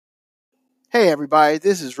Hey everybody,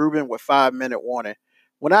 this is Ruben with 5 Minute Warning.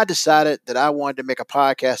 When I decided that I wanted to make a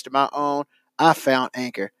podcast of my own, I found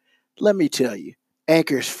Anchor. Let me tell you,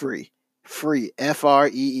 Anchor is free. Free,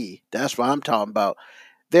 FREE. That's what I'm talking about.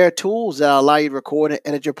 There are tools that allow you to record and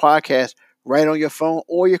edit your podcast right on your phone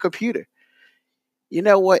or your computer. You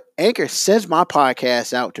know what? Anchor sends my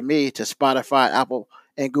podcast out to me to Spotify, Apple,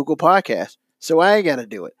 and Google Podcasts. So I ain't got to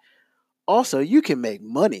do it. Also, you can make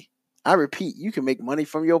money. I repeat, you can make money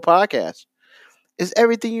from your podcast. It's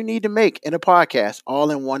everything you need to make in a podcast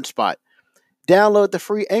all in one spot. Download the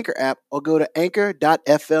free Anchor app or go to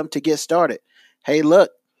anchor.fm to get started. Hey,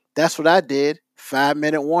 look, that's what I did. 5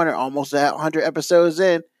 Minute Warner, almost 100 episodes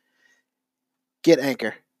in. Get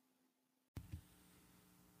Anchor.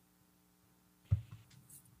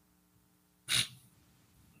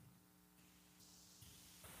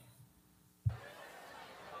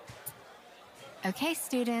 Okay,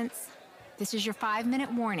 students, this is your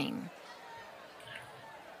 5-minute warning.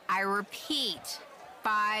 I repeat,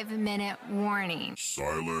 5-minute warning.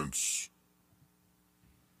 Silence.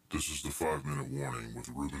 This is the 5-minute warning with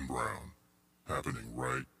Ruben Brown, happening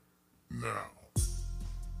right now.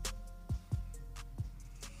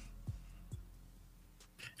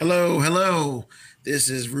 Hello. This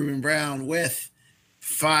is Ruben Brown with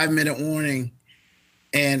 5-minute warning.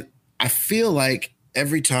 And I feel like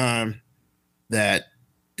every time that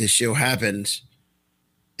this show happens,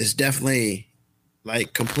 it's definitely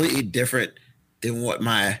like completely different than what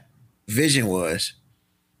my vision was.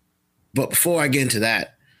 But before I get into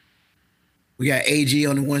that, we got AG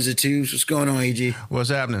on the ones and twos. What's going on, AG?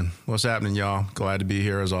 What's happening? What's happening, y'all? Glad to be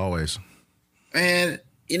here as always. Man,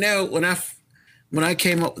 you know, when I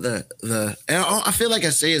came up with the and I feel like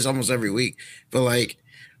I say this almost every week, but like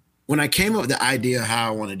when I came up with the idea of how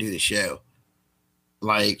I want to do the show,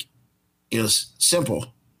 like it was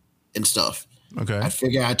simple and stuff. Okay. I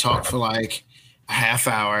figured I'd talk for like a half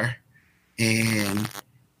hour and,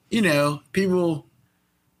 you know, people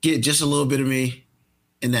get just a little bit of me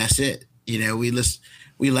and that's it. You know, we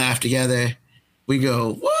laugh together, we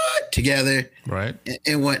go, what? Together. Right.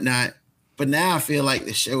 And whatnot. But now I feel like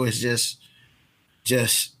the show is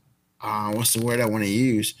just what's the word I want to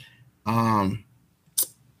use?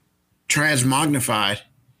 Transmognified.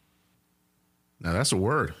 Now that's a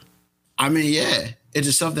word. I mean, yeah, it's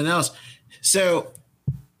just something else. So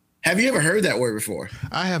have you ever heard that word before?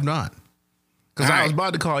 I have not. Because I was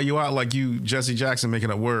about to call you out like you, Jesse Jackson,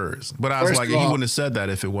 making up words. But I was like, he wouldn't have said that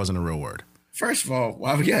if it wasn't a real word. First of all,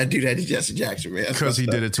 why we got to do that to Jesse Jackson, man? Because he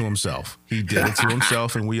did it to himself. He did it to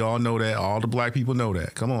himself, and we all know that. All the black people know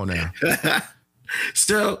that. Come on now.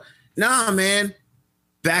 So, nah, man.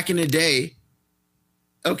 Back in the day,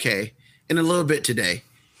 okay, and a little bit today,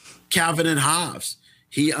 Calvin and Hobbes.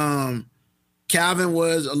 Calvin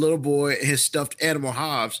was a little boy, his stuffed animal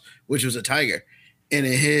Hobbes, which was a tiger. And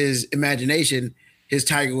in his imagination, his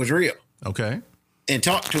tiger was real. Okay. And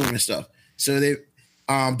talked to him and stuff. So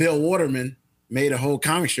Bill Waterman made a whole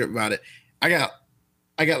comic strip about it. I got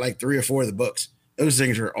like 3 or 4 of the books. Those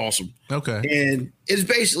things are awesome. Okay. And it's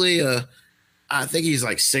basically I think he's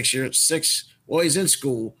like 6. Well, he's in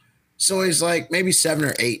school. So he's like maybe 7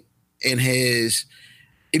 or 8. And his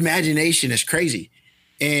imagination is crazy.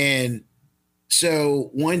 And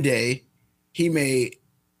so one day he made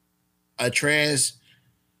a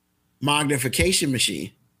transmognification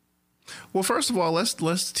machine. Well, first of all,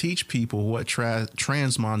 let's teach people what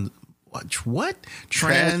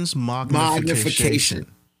transmognification.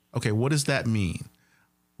 Okay, what does that mean?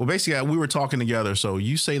 Well, basically, we were talking together, so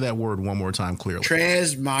you say that word one more time clearly.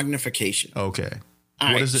 Transmognification. Okay.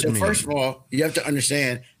 All what does it mean? So first of all, you have to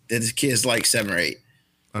understand that this kid's like 7 or 8.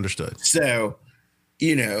 Understood. So,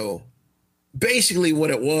 you know, basically what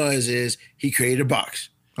it was is he created a box.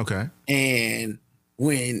 Okay. And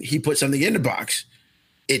when he put something in the box,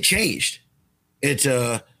 it changed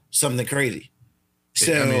into something crazy.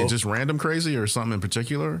 So I mean, just random crazy or something in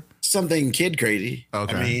particular? Something kid crazy.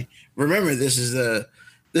 Okay. I mean, remember this is the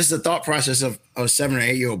thought process of a 7 or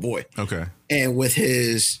 8 year old boy. Okay. And with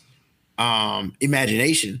his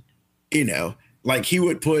imagination, you know, like he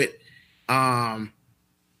would put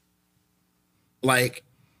like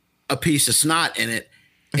a piece of snot in it,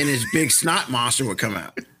 and his big snot monster would come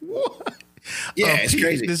out. What? Yeah, it's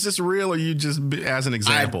crazy. Is this real or you just as an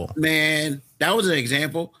example? Man, that was an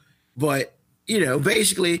example. But, you know,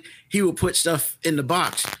 basically he would put stuff in the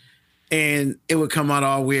box and it would come out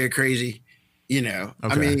all weird, crazy, you know.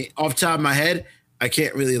 Okay. I mean, off the top of my head, I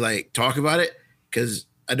can't really like talk about it because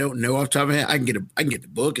I don't know off the top of my head. I can get the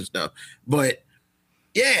book and stuff. But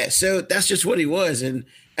yeah, so that's just what he was. And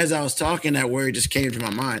as I was talking, that word just came to my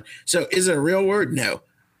mind. So is it a real word? No.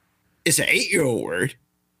 It's an 8-year-old word.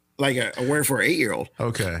 like a word for an 8-year-old.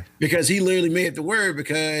 Okay. Because he literally made up the word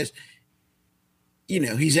because,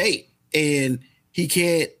 he's 8 and he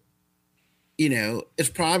can't, it's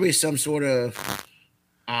probably some sort of,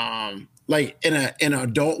 like in an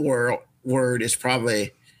adult word is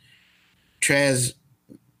probably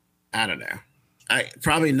I don't know.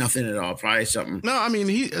 Probably nothing at all. Probably something. No, I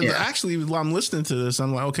mean, actually, while I'm listening to this,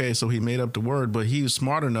 I'm like, okay, so he made up the word, but he was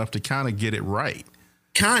smart enough to kind of get it right.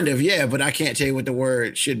 Kind of, yeah, but I can't tell you what the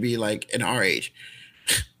word should be like in our age.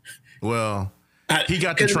 Well, he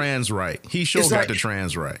got the trans right. He sure got the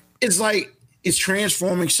trans right. It's like it's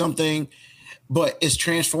transforming something, but it's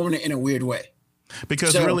transforming it in a weird way.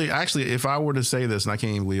 Because really, actually, if I were to say this, and I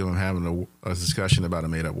can't even believe I'm having a discussion about a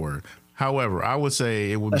made-up word. However, I would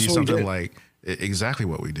say it would be something like exactly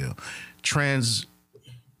what we do.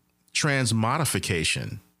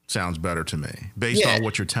 Transmodification sounds better to me based on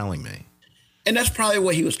what you're telling me. And that's probably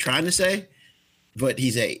what he was trying to say, but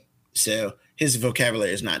he's 8. So his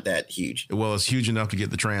vocabulary is not that huge. Well, it's huge enough to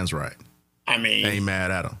get the trans right. I mean, ain't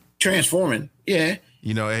mad at him. Transforming. Yeah.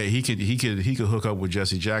 Hey, he could hook up with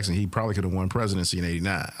Jesse Jackson. He probably could have won presidency in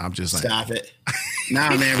 '89. I'm just saying. Stop it.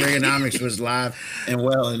 Nah, man, Reaganomics was live and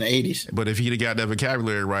well in the 80s. But if he'd have got that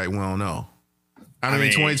vocabulary right, we don't know. I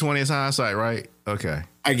mean 2020 is hindsight, right? Okay.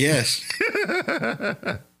 I guess.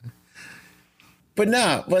 But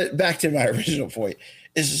back to my original point.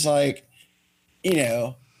 It's just like,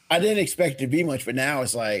 I didn't expect it to be much, but now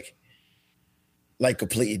it's like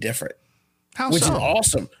completely different. Which is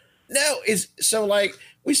awesome. No, it's so like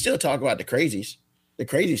we still talk about the crazy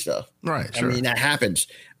stuff. Right. Sure. I mean, that happens.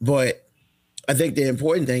 But I think the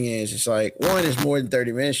important thing is it's like, one, is more than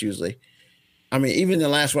 30 minutes usually. I mean, even the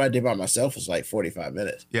last one I did by myself was like 45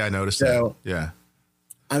 minutes. Yeah, I noticed that. Yeah.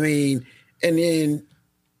 I mean, and then,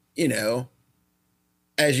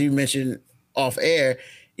 as you mentioned off air,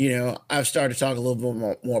 I've started to talk a little bit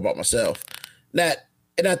more about myself.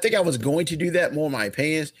 And I think I was going to do that more in my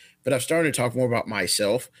opinions, but I've started to talk more about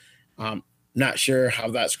myself. Not sure how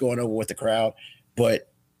that's going over with the crowd,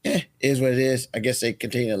 but it is what it is. I guess they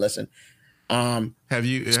continue to listen. What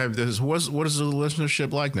is the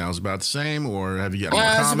listenership like now? Is it about the same, or have you got more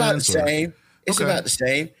comments? It's about the same. It's about the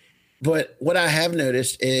same. But what I have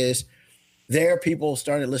noticed is there are people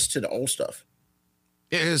starting to listen to the old stuff.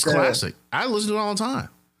 It's classic. I listen to it all the time.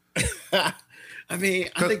 I mean,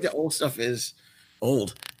 I think the old stuff is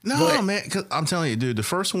old. No, man, because I'm telling you, dude, the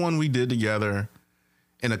first one we did together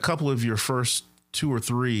and a couple of your first 2 or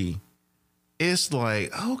 3, it's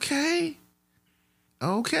like, okay,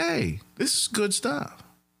 this is good stuff.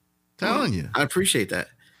 Telling you. I appreciate that.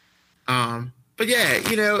 But yeah,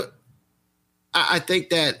 I think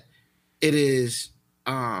that it is,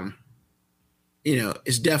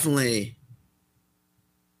 it's definitely,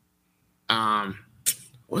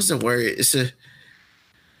 what's the word?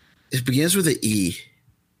 It begins with an E.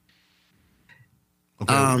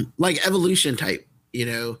 Okay. Like evolution type,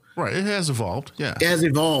 Right. It has evolved. Yeah. It has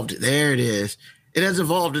evolved. There it is. It has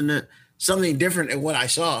evolved into something different than what I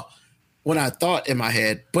saw, what I thought in my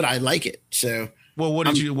head, but I like it. So, well, what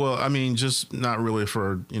did you, I mean, just not really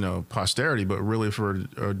for, posterity, but really for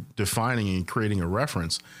defining and creating a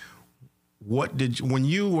reference. When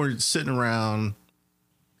you were sitting around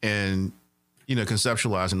and,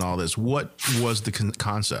 conceptualizing all this, what was the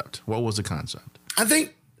concept? What was the concept? I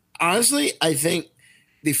think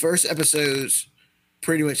the first episodes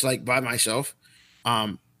pretty much like by myself,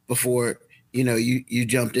 before, you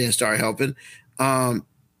jumped in and started helping,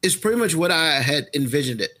 is pretty much what I had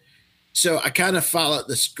envisioned it. So I kind of followed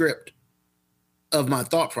the script of my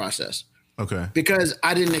thought process. Okay. Because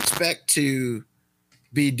I didn't expect to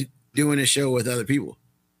be doing a show with other people.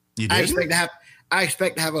 You did? I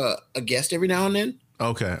expect to have a guest every now and then.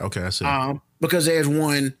 Okay. I see. Because there's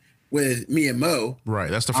one with me and Mo.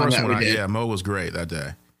 Right. That's the first one. Yeah, Mo was great that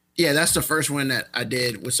day. Yeah, that's the first one that I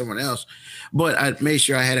did with someone else. But I made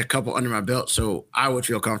sure I had a couple under my belt so I would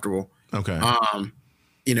feel comfortable. Okay.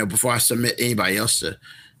 Before I submit anybody else to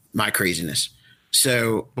my craziness.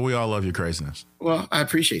 So, but we all love your craziness. Well, I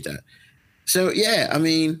appreciate that. So, yeah, I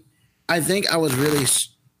mean, I think I was really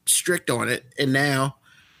strict on it. And now,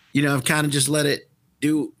 I've kind of just let it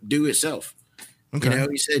do itself. Okay.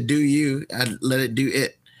 He said, do you, I let it do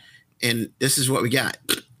it. And this is what we got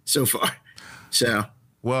so far. So,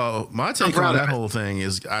 well, my take on that whole thing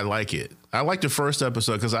is I like it. I like the first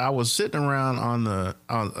episode because I was sitting around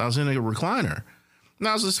I was in a recliner and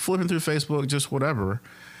I was just flipping through Facebook, just whatever.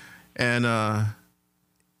 And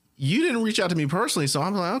you didn't reach out to me personally, so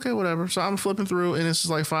I'm like, okay, whatever. So I'm flipping through, and it's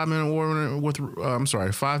just like 5 minute warning with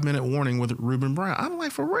 5 minute warning with Ruben Brown. I'm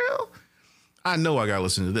like, for real? I know I gotta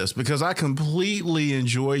listen to this because I completely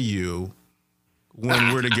enjoy you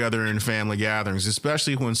when we're together in family gatherings,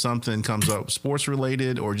 especially when something comes up sports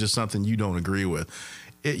related or just something you don't agree with.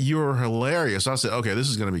 You're hilarious. I said, okay, this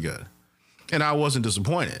is going to be good. And I wasn't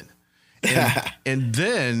disappointed. And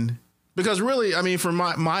then, because really, I mean, for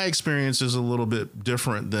my experience is a little bit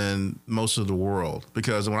different than most of the world,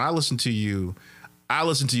 because when I listen to you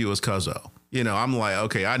as Cuzzo. You know, I'm like,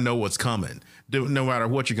 okay, I know what's coming. No matter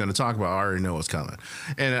what you're going to talk about, I already know what's coming.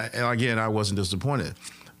 And again, I wasn't disappointed.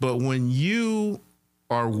 But when you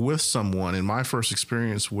are with someone, and my first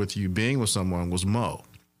experience with you being with someone was Mo.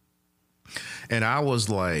 And I was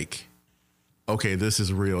like, okay, this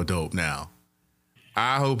is real dope now.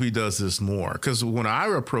 I hope he does this more. Because when I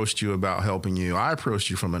approached you about helping you, I approached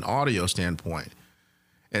you from an audio standpoint.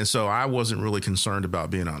 And so I wasn't really concerned about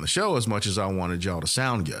being on the show as much as I wanted y'all to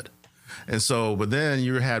sound good. And so, but then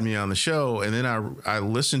you had me on the show, and then I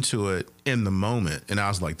listened to it in the moment, and I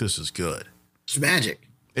was like, this is good. It's magic.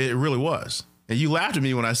 It really was. And you laughed at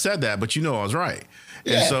me when I said that, but you know I was right.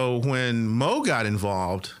 Yeah. And so when Mo got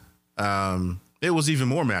involved, it was even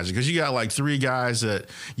more magic, because you got like three guys that,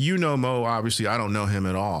 you know, Mo, obviously I don't know him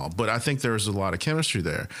at all, but I think there's a lot of chemistry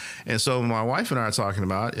there. And so my wife and I are talking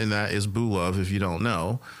about, and that is Boo Love, if you don't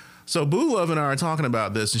know. So Boo Love and I are talking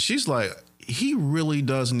about this, and she's like, he really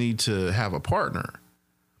does need to have a partner,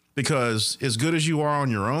 because as good as you are on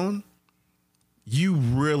your own, you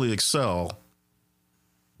really excel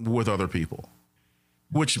with other people,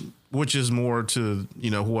 which is more to, you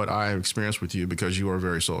know, what I experienced with you, because you are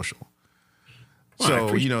very social.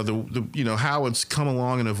 So, you know, the you know, how it's come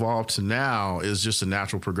along and evolved to now is just a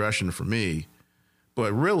natural progression for me.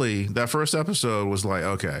 But really, that first episode was like,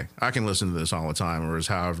 okay, I can listen to this all the time, or as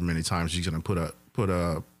however many times you're going to put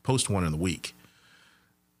a post one in the week.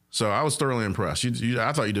 So I was thoroughly impressed.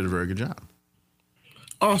 I thought you did a very good job.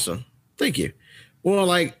 Awesome. Thank you. Well,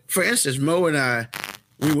 like, for instance, Mo and I,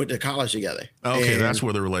 we went to college together. Okay, that's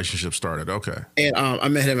where the relationship started. Okay. And I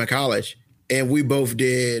met him in college, and we both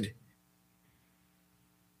did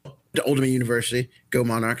the Old Dominion University. Go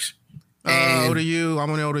Monarchs. ODU. I'm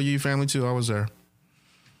on the ODU family too. I was there.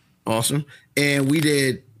 Awesome. And we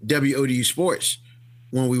did WODU sports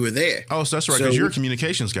when we were there. Oh, so that's right. Because you're a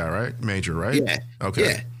communications guy, right? Major, right? Yeah. Okay.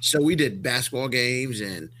 Yeah. So we did basketball games,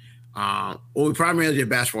 and we primarily did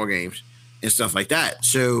basketball games and stuff like that.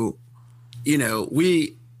 So, you know,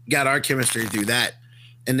 we got our chemistry through that.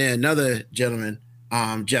 And then another gentleman,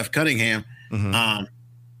 Jeff Cunningham,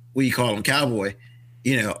 we call him Cowboy.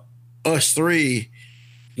 You know, us three,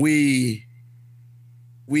 we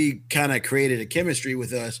kind of created a chemistry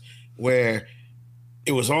with us where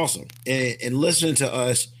it was awesome. And listening to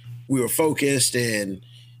us, we were focused and,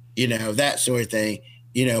 you know, that sort of thing.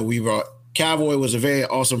 You know, Cowboy was a very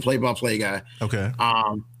awesome play-by-play guy. Okay.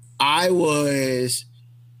 I was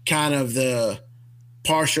kind of the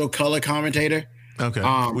partial color commentator. Okay.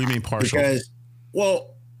 What do you mean partial? Because,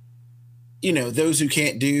 well, you know, those who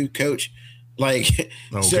can't do coach, like,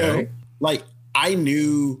 okay. So, like, I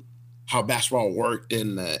knew how basketball worked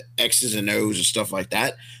and the X's and O's and stuff like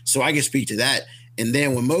that. So I could speak to that. And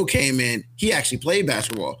then when Mo came in, he actually played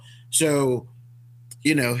basketball. So,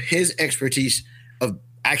 you know, his expertise of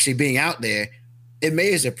actually being out there, it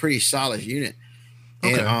made us a pretty solid unit.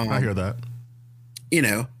 Okay, and, I hear that. You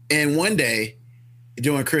know, and one day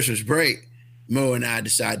during Christmas break, Mo and I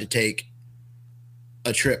decided to take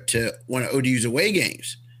a trip to one of ODU's away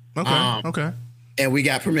games. Okay, okay. And we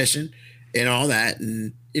got permission and all that.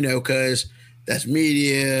 And, you know, because that's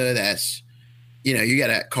media, that's, you know, you got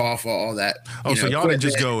to call for all that. Oh, so y'all didn't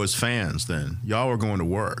just go as fans then? Y'all were going to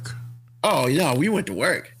work. Oh, no, we went to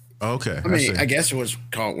work. Okay. I mean, I guess it was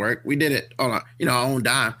called work. We did it on our own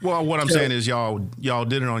dime. Well, what I'm saying is y'all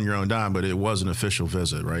did it on your own dime, but it was an official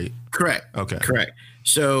visit, right? Correct. Okay. Correct.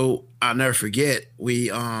 So I'll never forget, we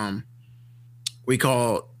called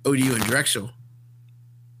ODU and Drexel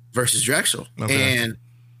versus Drexel. Okay. And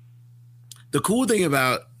the cool thing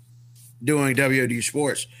about doing WODU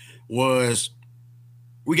sports was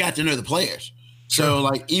we got to know the players. So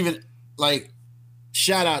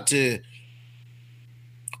shout out to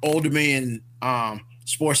Old Dominion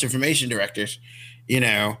sports information directors, you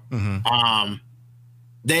know,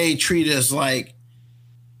 they treat us like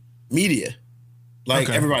media, like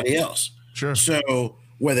everybody else. Sure. So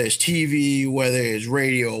whether it's TV, whether it's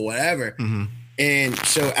radio or whatever. And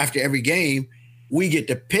so after every game, we get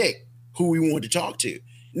to pick who we want to talk to.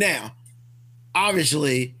 Now,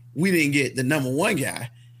 obviously, we didn't get the number one guy.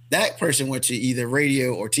 That person went to either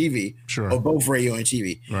radio or TV, or both radio and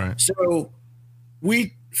TV. Right. So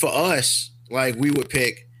for us, like, we would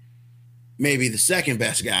pick maybe the second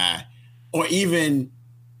best guy, or even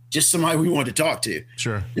just somebody we want to talk to.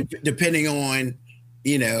 Sure. Depending on,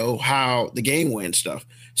 you know, how the game went and stuff.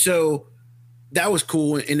 So that was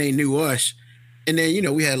cool, and they knew us. And then, you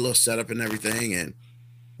know, we had a little setup and everything and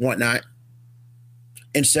whatnot.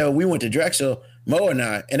 And so we went to Drexel, Mo and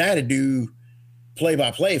I had to do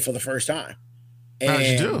play-by-play for the first time. How'd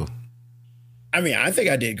you do? I mean, I think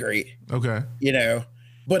I did great. Okay. You know,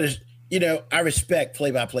 but it's, you know, I respect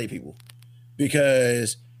play-by-play people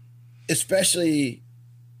because especially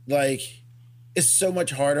like it's so much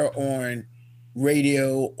harder on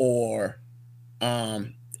radio or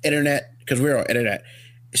internet because we're on internet.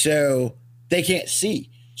 So they can't see.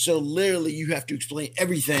 So literally you have to explain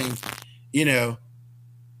everything, you know.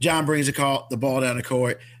 John brings the ball down the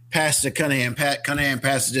court, passes to Cunningham. Cunningham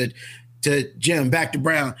passes it to Jim, back to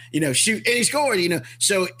Brown, you know, shoot, and he scored, you know.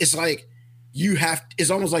 So it's like it's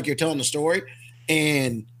almost like you're telling the story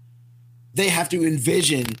and they have to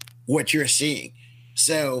envision what you're seeing.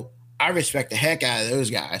 So I respect the heck out of those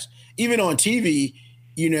guys. Even on TV,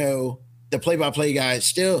 you know, the play-by-play guy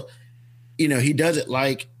still, you know, he does it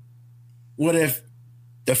like, what if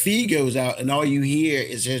the feed goes out and all you hear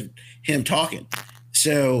is him talking?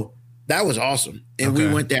 So that was awesome. And we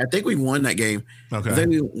went there. I think we won that game. Okay. I think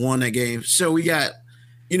we won that game. So we got,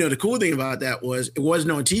 you know, the cool thing about that was it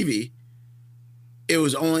wasn't on TV. It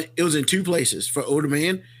was in two places. For Older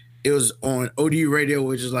Man, it was on ODU radio,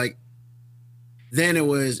 which is like, then it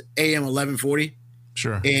was AM 1140.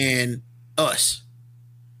 Sure. And us.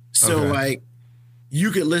 So like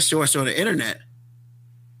you could listen to us on the internet.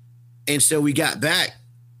 And so we got back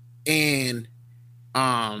and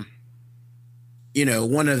you know,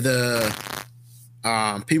 one of the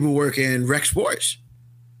people working Rec Sports,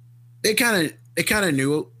 they kind of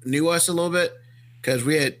knew us a little bit because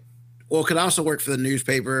because I also worked for the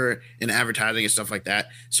newspaper and advertising and stuff like that.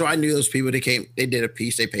 So I knew those people. They came, they did a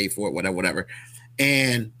piece, they paid for it, whatever.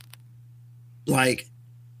 And like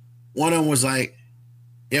one of them was like,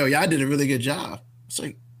 "Yo, y'all did a really good job." It's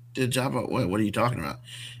like, "Did a job about what? What are you talking about?"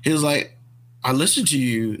 He was like, "I listened to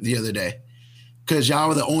you the other day." Because y'all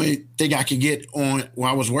were the only thing I could get on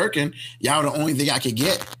while I was working. Y'all were the only thing I could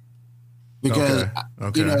get. Because,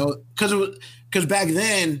 you know, because back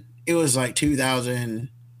then it was like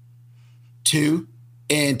 2002.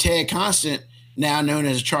 And Ted Constant, now known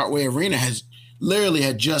as Chartway Arena, had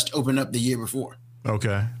just opened up the year before.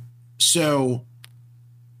 Okay. So,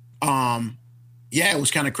 yeah, it was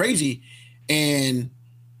kind of crazy. And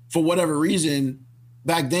for whatever reason,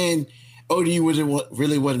 back then, ODU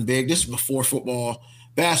wasn't big. This is before football.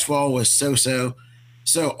 Basketball was so-so.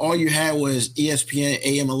 So all you had was ESPN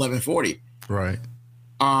AM 1140. Right.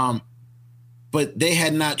 But they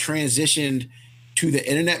had not transitioned to the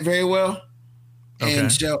internet very well. Okay. And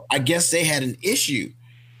so I guess they had an issue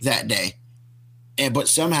that day. But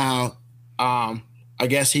somehow, I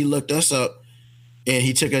guess he looked us up and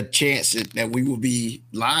he took a chance that we would be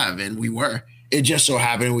live, and we were. It just so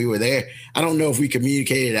happened we were there. I don't know if we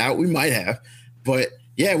communicated out. We might have. But,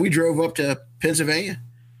 yeah, we drove up to Pennsylvania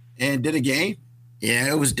and did a game. Yeah,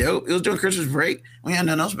 it was dope. It was during Christmas break. We had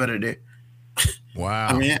nothing else better to do. Wow.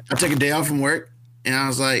 I mean, I took a day off from work, and I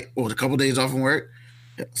was like, a couple of days off from work.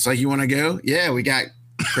 It's like, "You want to go?" Yeah, we got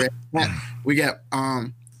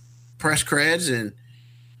press creds, and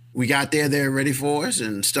we got there. They're ready for us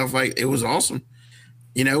and stuff like. It was awesome.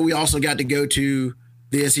 You know, we also got to go to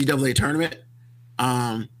the NCAA tournament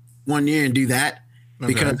 1 year and do that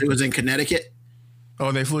because it was in Connecticut. Oh,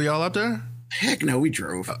 and they flew y'all up there? Heck no, we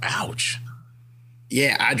drove. Oh, ouch.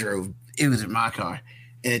 Yeah, I drove. It was in my car.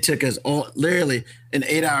 And it took us literally an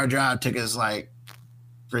 8-hour drive took us like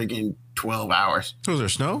freaking 12 hours. So was there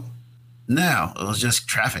snow? No, it was just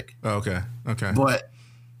traffic. Oh, okay. Okay. But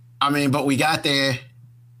we got there.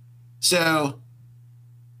 So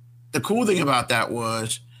the cool thing about that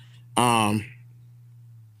was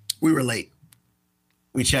we were late.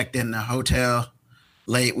 We checked in the hotel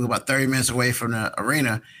late. We were about 30 minutes away from the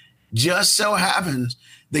arena. Just so happens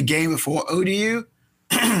the game before ODU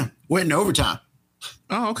went in overtime.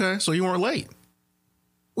 Oh, okay. So you weren't late.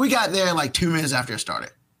 We got there like 2 minutes after it started.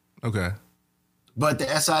 Okay. But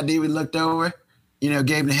the SID we looked over, you know,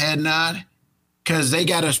 gave them the head nod because they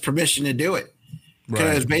got us permission to do it.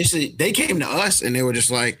 Because basically they came to us and they were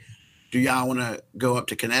just like, "Do y'all want to go up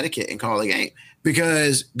to Connecticut and call the game?"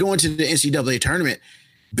 Because going to the NCAA tournament,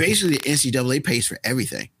 basically the NCAA pays for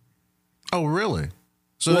everything. Oh, really?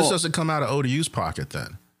 So this doesn't come out of ODU's pocket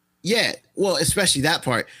then? Yeah. Well, especially that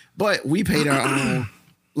part. But we paid our own.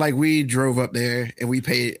 Like, we drove up there and we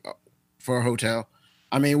paid for a hotel.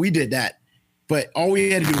 I mean, we did that. But all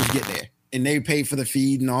we had to do was get there. And they paid for the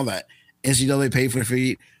feed and all that. NCAA paid for the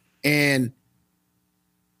feed. And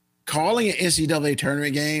calling an NCAA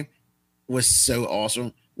tournament game was so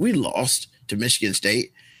awesome. We lost to Michigan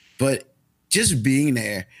State, but just being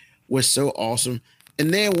there was so awesome.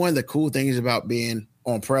 And then one of the cool things about being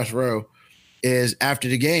on press row is after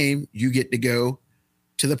the game, you get to go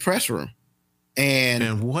to the press room.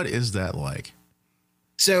 And what is that like?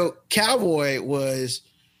 So Cowboy was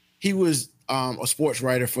a sports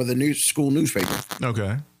writer for the school newspaper.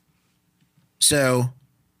 Okay. So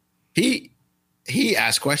he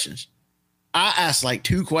asked questions. I asked like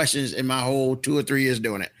 2 questions in my whole 2 or 3 years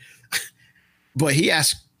doing it. But he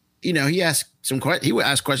some questions. He would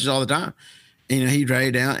ask questions all the time. And, he'd write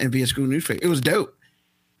it down and be a school newspaper. It was dope.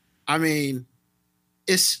 I mean,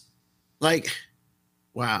 it's like,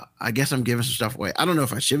 wow, I guess I'm giving some stuff away. I don't know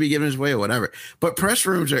if I should be giving this away or whatever, but press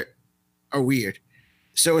rooms are weird.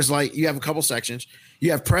 So it's like you have a couple sections.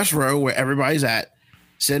 You have press row where everybody's at,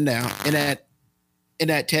 sitting down. And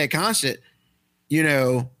at TED Concert,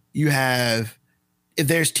 you have, if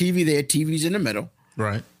there's TV there, TV's in the middle.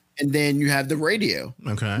 Right. And then you have the radio.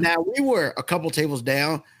 Okay. Now, we were a couple tables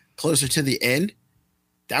down closer to the end.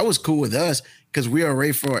 That was cool with us because we were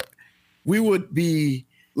ready for it. We would be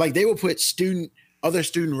like, they would put other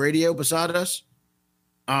student radio beside us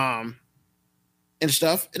and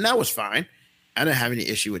stuff. And that was fine. I didn't have any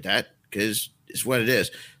issue with that because it's what it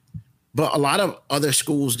is. But a lot of other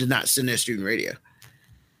schools did not send their student radio.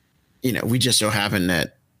 We just so happened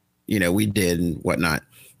that, we did and whatnot.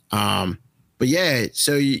 But yeah,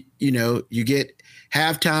 so you get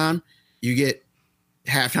halftime, you get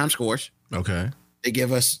halftime scores. Okay. They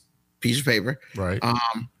give us a piece of paper. Right.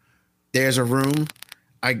 There's a room.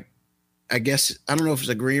 I guess I don't know if it's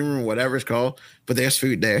a green room or whatever it's called, but there's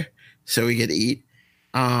food there, so we get to eat.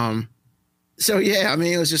 So yeah, I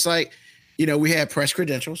mean, it was just like, we had press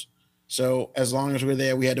credentials. So as long as we're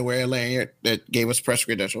there, we had to wear a lanyard that gave us press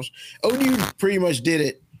credentials. ODU pretty much did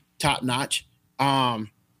it top notch. At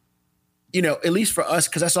least for us,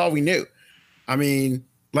 because that's all we knew. I mean,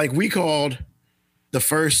 like we called the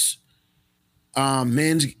first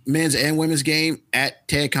men's and women's game at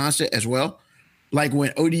TED Concert as well. Like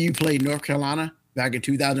when ODU played North Carolina back in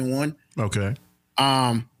 2001. Okay.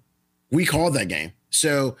 We called that game.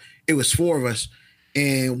 So it was 4 of us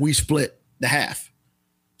and we split the half.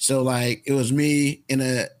 So like it was me and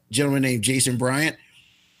a gentleman named Jason Bryant.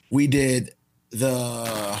 We did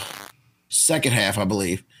the second half, I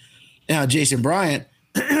believe. Now, Jason Bryant,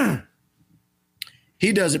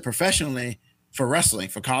 he does it professionally for wrestling,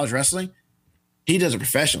 for college wrestling. He does it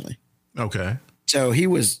professionally. Okay. So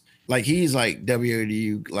he's like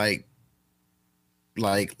WODU, like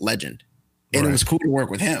legend. And It was cool to work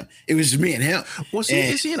with him. It was just me and him.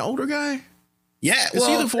 Is he an older guy? Yeah. Is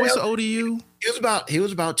he the voice of ODU? He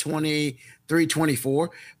was about 23, 24,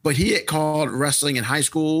 but he had called wrestling in high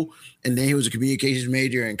school, and then he was a communications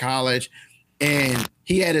major in college. And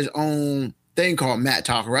he had his own thing called Matt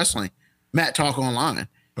Talk Wrestling, Matt Talk Online.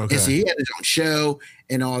 Okay. And so he had his own show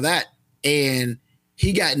and all that. And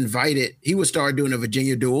he got invited. He would start doing the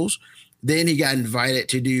Virginia Duels. Then he got invited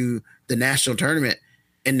to do the national tournament.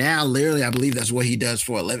 And now, literally, I believe that's what he does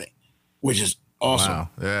for a living, which is awesome. Wow.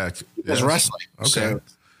 Yeah. It's wrestling. Okay. So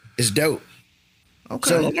it's dope. Okay.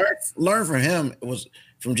 So learn from him. It was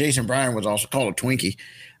from Jason Bryan, was also called a Twinkie.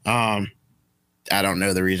 I don't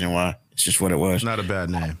know the reason why. It's just what it was. Not a bad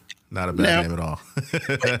name. Not a bad name at all.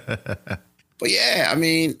 But yeah, I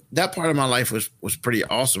mean, that part of my life was pretty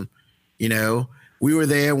awesome. We were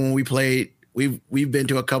there when we played. We've been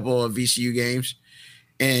to a couple of VCU games,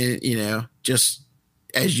 and just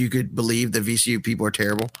as you could believe, the VCU people are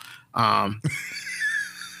terrible. Are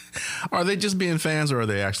they just being fans, or are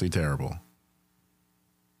they actually terrible?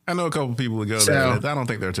 I know a couple people who go there. I don't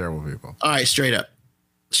think they're terrible people. All right, straight up.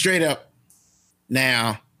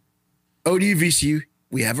 Now, ODU VCU,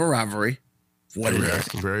 we have a rivalry. What it is.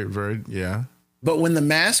 Very, very, yeah. But when the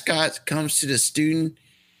mascot comes to the student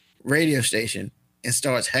radio station and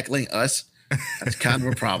starts heckling us, that's kind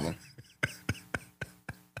of a problem.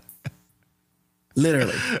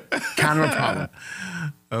 Literally, kind of a problem.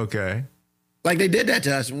 Okay. Like they did that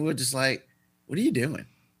to us, and we were just like, "What are you doing?"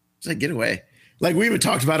 It's like, get away. Like we even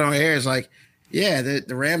talked about it on air. It's like, yeah,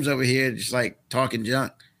 the Rams over here just like talking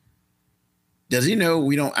junk. Does he know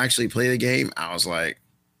we don't actually play the game? I was like,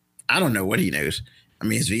 I don't know what he knows. I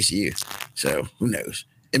mean, it's VCU, so who knows?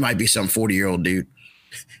 It might be some 40-year-old dude.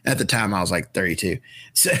 At the time, I was like 32.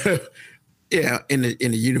 So, yeah, in the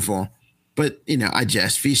uniform. But I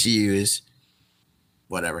jest. VCU is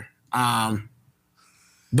whatever.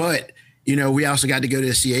 But we also got to go to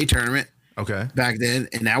the CA tournament. Okay. Back then,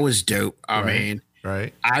 and that was dope. I mean,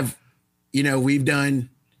 right.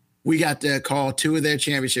 We got to call 2 of their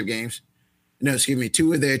championship games. No, excuse me,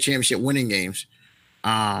 2 of their championship winning games.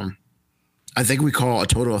 I think we call a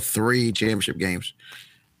total of 3 championship games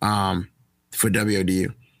for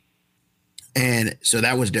WODU. And so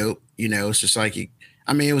that was dope. You know, it's just like, it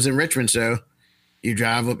was in Richmond. So you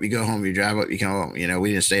drive up, you go home, you drive up, you come home. You know,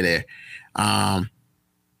 we didn't stay there.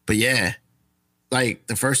 But yeah, like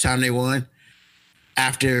the first time they won,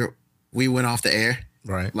 after we went off the air,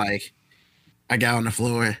 right? Like I got on the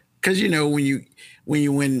floor because, you know, when you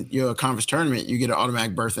win your conference tournament, you get an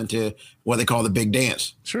automatic berth into what they call the big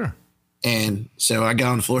dance. Sure. And so I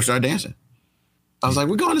got on the floor, started dancing. I was like,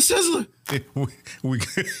 we're going to Sizzler.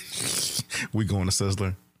 we going to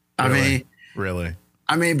Sizzler. Really?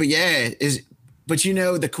 But yeah, but you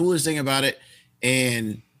know, the coolest thing about it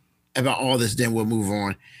and about all this, then we'll move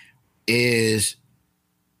on, is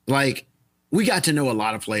like we got to know a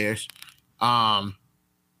lot of players.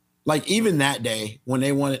 Like even that day when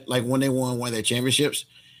they won one of their championships,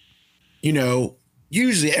 you know,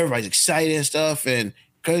 usually everybody's excited and stuff. And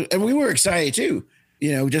we were excited too,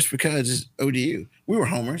 you know, just because it's ODU. We were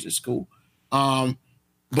homers. It's cool.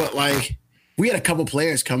 But like we had a couple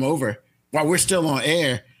players come over while we're still on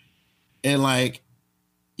air and like,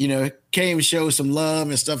 you know, came and showed some love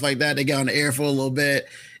and stuff like that. They got on the air for a little bit.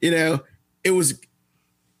 You know, it was,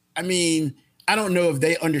 I don't know if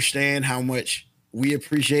they understand how much we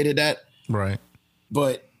appreciated that. Right.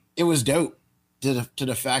 But it was dope to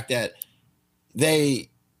the fact that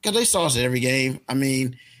because they saw us at every game.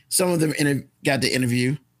 Some of them got the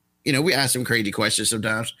interview. You know, we asked them crazy questions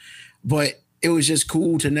sometimes, but it was just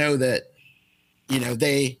cool to know that, you know,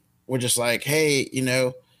 they were just like, hey, you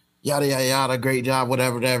know, yada, yada, yada, great job,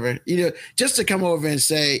 whatever. You know, just to come over and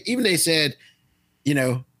say, even they said, you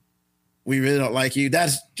know, we really don't like you.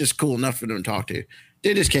 That's just cool enough for them to talk to.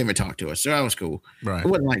 They just came and talked to us. So that was cool. Right. It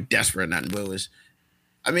wasn't like desperate or nothing, but it was,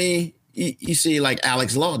 you see like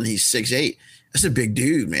Alex Lawton, he's 6'8". That's a big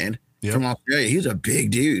dude, man. Yep. From Australia. He was a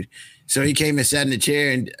big dude. So he came and sat in the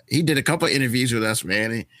chair and he did a couple of interviews with us,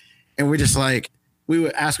 man. And we're just like, we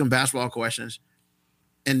would ask him basketball questions.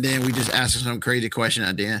 And then we just asked him some crazy question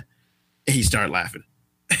at the end. And he started laughing.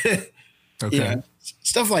 Okay. You know,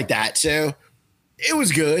 stuff like that. So it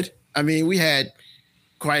was good. We had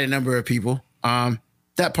quite a number of people.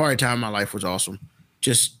 That part of time in my life was awesome.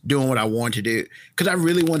 Just doing what I wanted to do. Because I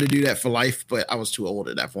really wanted to do that for life, but I was too old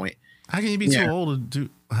at that point. How can you be too old to do?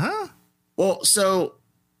 Huh? Well, so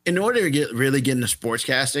in order to really get into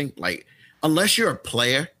sportscasting, like unless you're a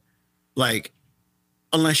player, and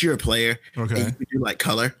you can do like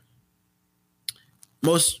color,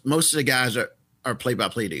 most of the guys are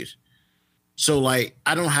play-by-play dudes. So like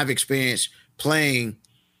I don't have experience playing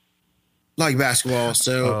like basketball,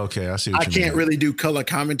 so I see. I can't really do color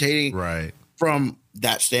commentating right from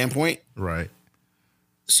that standpoint. Right.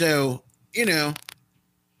 So, you know,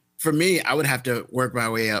 for me, I would have to work my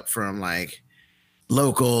way up from like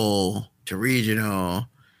local to regional.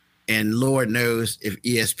 And Lord knows if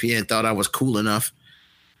ESPN thought I was cool enough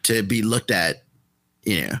to be looked at,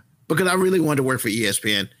 you know, because I really wanted to work for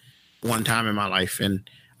ESPN one time in my life. And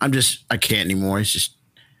I can't anymore. It's just,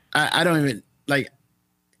 I don't even like,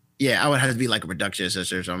 I would have to be like a production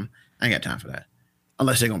assistant or something. I ain't got time for that.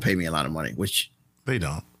 Unless they're going to pay me a lot of money, which they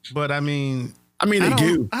don't. But they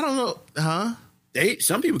do. I don't know. Huh?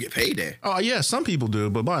 Some people get paid there. Oh yeah, some people do,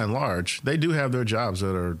 but by and large, they do have their jobs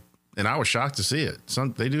that are, and I was shocked to see it.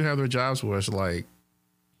 They do have their jobs where it's like,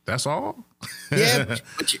 that's all. Yeah,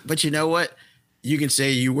 but you know what? You can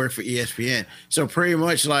say you work for ESPN, so pretty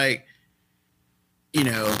much like, you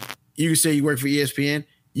know, you can say you work for ESPN.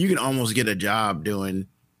 You can almost get a job doing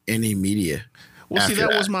any media. Well, see, that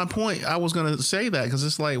was my point. I was going to say that because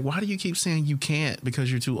it's like, why do you keep saying you can't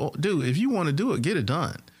because you're too old? Dude, if you want to do it, get it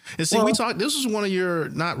done. And see, this is one of your,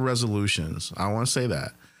 not resolutions. I want to say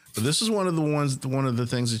that. But this is one of the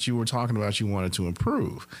things that you were talking about you wanted to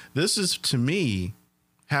improve. This is, to me,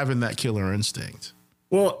 having that killer instinct.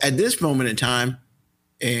 Well, at this moment in time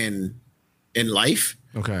in life,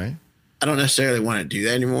 okay, I don't necessarily want to do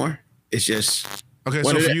that anymore. It's just... Okay,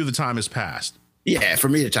 so for you, the time has passed. Yeah, for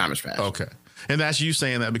me, the time has passed. Okay. And that's you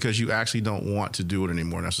saying that because you actually don't want to do it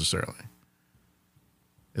anymore necessarily.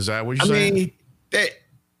 Is that what you're saying?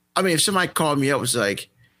 If somebody called me up and was like,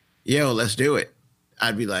 yo, let's do it,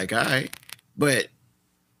 I'd be like, all right. But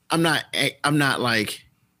I'm not like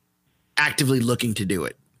actively looking to do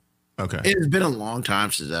it. Okay. It's been a long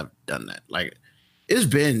time since I've done that. Like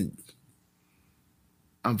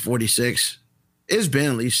I'm 46. It's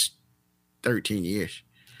been at least 13 years.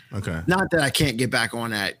 Okay. Not that I can't get back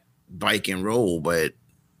on that bike and roll, but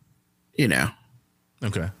you know.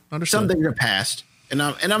 Okay. Understood. Some things are past, and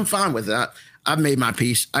I'm fine with that. I've made my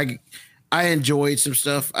peace. I enjoyed some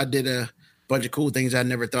stuff. I did a bunch of cool things I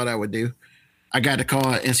never thought I would do. I got to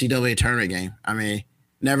call an NCAA tournament game. I mean,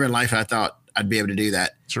 never in life I thought I'd be able to do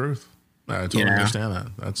that. Truth. I totally understand that.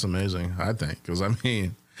 That's amazing, I think. Because, I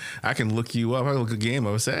mean, I can look you up. I look a game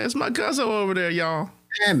up and say, it's my cousin over there, y'all.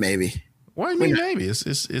 Maybe. Why me? Maybe.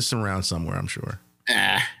 It's around somewhere, I'm sure.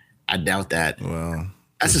 I doubt that. Well,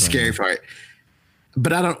 that's the scary part.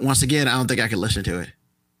 But I don't think I could listen to it.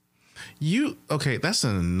 Okay, that's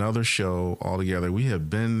another show altogether. We have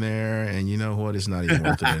been there, and you know what? It's not even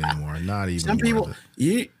worth it anymore. Not even Some people, worth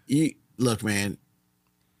it. You look, man,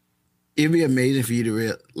 it'd be amazing for you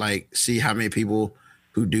to see how many people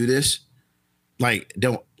who do this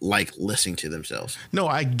don't like listening to themselves. No,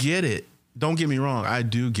 I get it. Don't get me wrong. I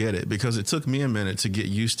do get it because it took me a minute to get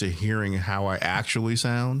used to hearing how I actually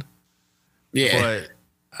sound. Yeah. But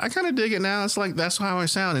I kind of dig it now. It's like, that's how I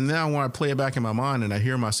sound. And now when I play it back in my mind and I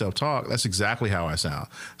hear myself talk, that's exactly how I sound.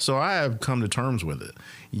 So I have come to terms with it.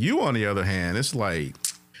 You, on the other hand, it's like,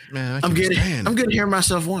 man, I'm good to hear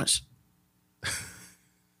myself once.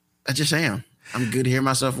 I just am. I'm good to hear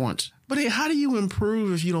myself once. But hey, how do you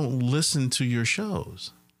improve if you don't listen to your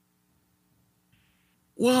shows?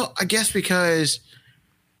 Well, I guess because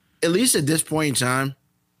at least at this point in time,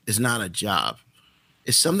 it's not a job.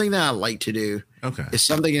 It's something that I like to do. Okay. It's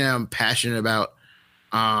something that I'm passionate about.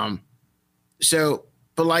 But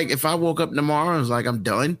if I woke up tomorrow and was like, I'm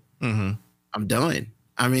done, I'm done.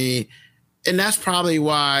 I mean, and that's probably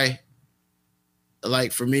why,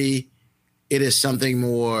 for me, it is something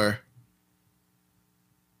more,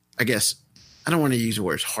 I guess, I don't want to use the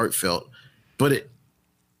words heartfelt, but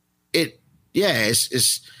it's this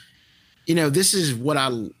is what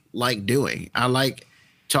I like doing. I like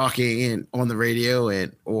talking on the radio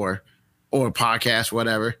or a podcast,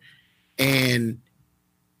 whatever. And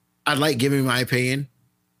I like giving my opinion,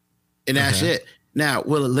 and that's it. Now,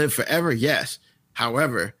 will it live forever? Yes.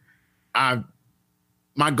 However, my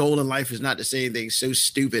goal in life is not to say anything so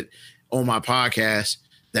stupid on my podcast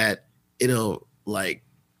that it'll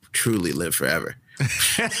truly live forever.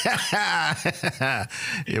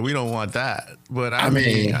 Yeah, we don't want that. But I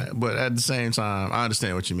mean, but at the same time, I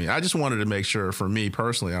understand what you mean. I just wanted to make sure, for me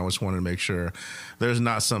personally, I just wanted to make sure there's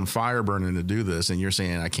not some fire burning to do this, and you're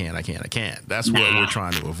saying I can't. That's what we're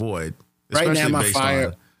trying to avoid. Right now, my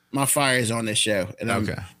fire is on this show, and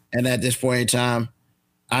and at this point in time,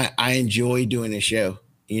 I enjoy doing this show.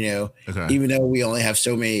 Even though we only have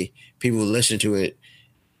so many people who listen to it,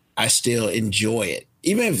 I still enjoy it.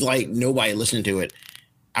 Even if nobody listened to it,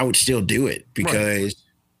 I would still do it because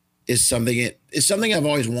it's something I've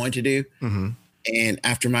always wanted to do. Mm-hmm. And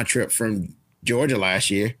after my trip from Florida,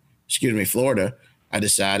 I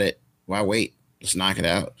decided, why wait? Let's knock it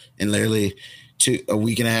out. And literally a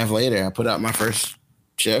week and a half later, I put out my first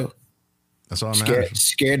show. That's all I'm asking.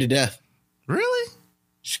 Scared to death. Really?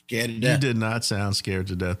 Scared to death. You did not sound scared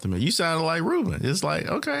to death to me. You sounded like Ruben. It's like,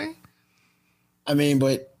 okay. I mean,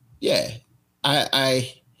 but yeah.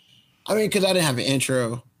 I mean, because I didn't have an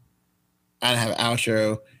intro, I didn't have an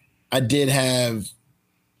outro. I did have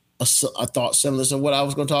a thought similar of what I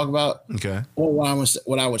was going to talk about. Okay. Or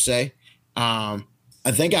what I would say. I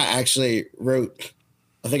think I actually wrote.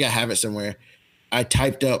 I think I have it somewhere. I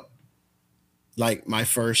typed up my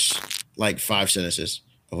first 5 sentences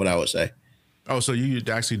of what I would say. Oh, so you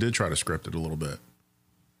actually did try to script it a little bit.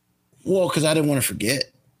 Well, because I didn't want to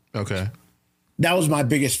forget. Okay. That was my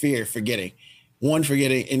biggest fear, forgetting. One,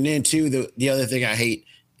 forgetting. And then two, the other thing I hate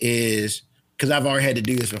is, because I've already had to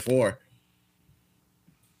do this before,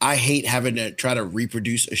 I hate having to try to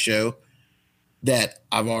reproduce a show that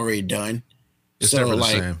I've already done. It's never the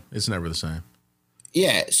same. It's never the same.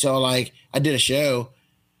 Yeah. So I did a show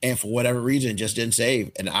and for whatever reason, it just didn't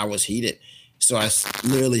save. And I was heated. So I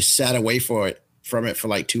literally sat away from it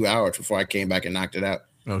for 2 hours before I came back and knocked it out.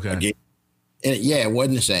 Okay. Again. And it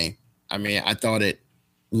wasn't the same. I mean, I thought it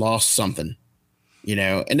lost something,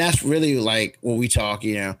 and that's really what we talk,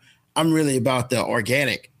 I'm really about the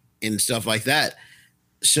organic and stuff like that.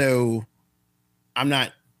 So I'm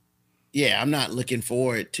not looking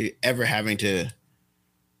forward to ever having to,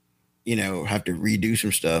 have to redo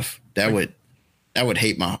some stuff. That would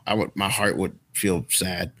hate my heart would feel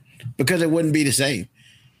sad because it wouldn't be the same.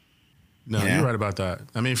 No, you're right about that.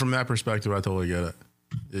 I mean, from that perspective, I totally get it.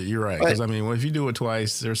 You're right. Because, if you do it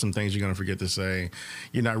twice, there's some things you're going to forget to say.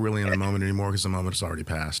 You're not really in the moment anymore because the moment has already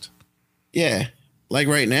passed. Yeah.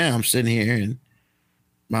 Right now, I'm sitting here and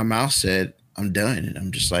my mouth said, I'm done. And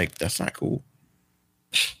I'm just like, that's not cool.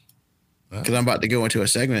 Because I'm about to go into a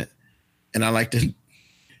segment and I like to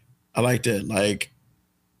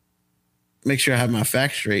make sure I have my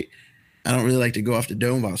facts straight. I don't really like to go off the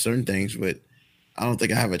dome about certain things, but I don't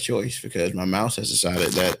think I have a choice because my mouth has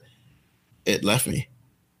decided that it left me.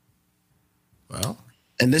 Well,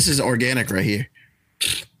 and this is organic right here.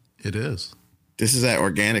 it is. This is that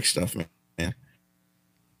organic stuff, man.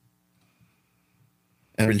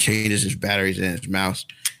 Evan changes his batteries in his mouse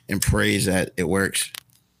and prays that it works.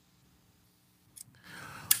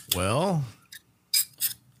 Well,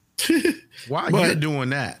 while you're doing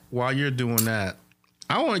that,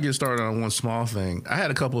 I want to get started on one small thing. I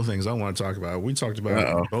had a couple of things I want to talk about. We talked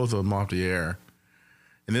about both of them off the air.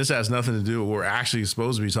 And this has nothing to do with what we're actually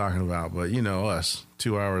supposed to be talking about. But, you know, us,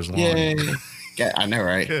 2 hours long. Yeah, I know,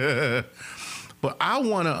 right? But I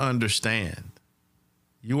want to understand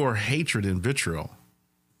your hatred and vitriol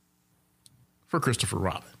for Christopher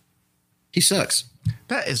Robin. He sucks.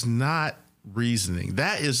 That is not reasoning.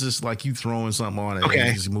 That is just like you throwing something on it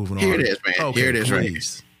and just moving on. Here it is, man. Okay, Here it is,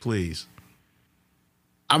 please, right? Please.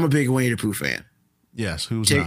 I'm a big Winnie the Pooh fan. Yes, who's not?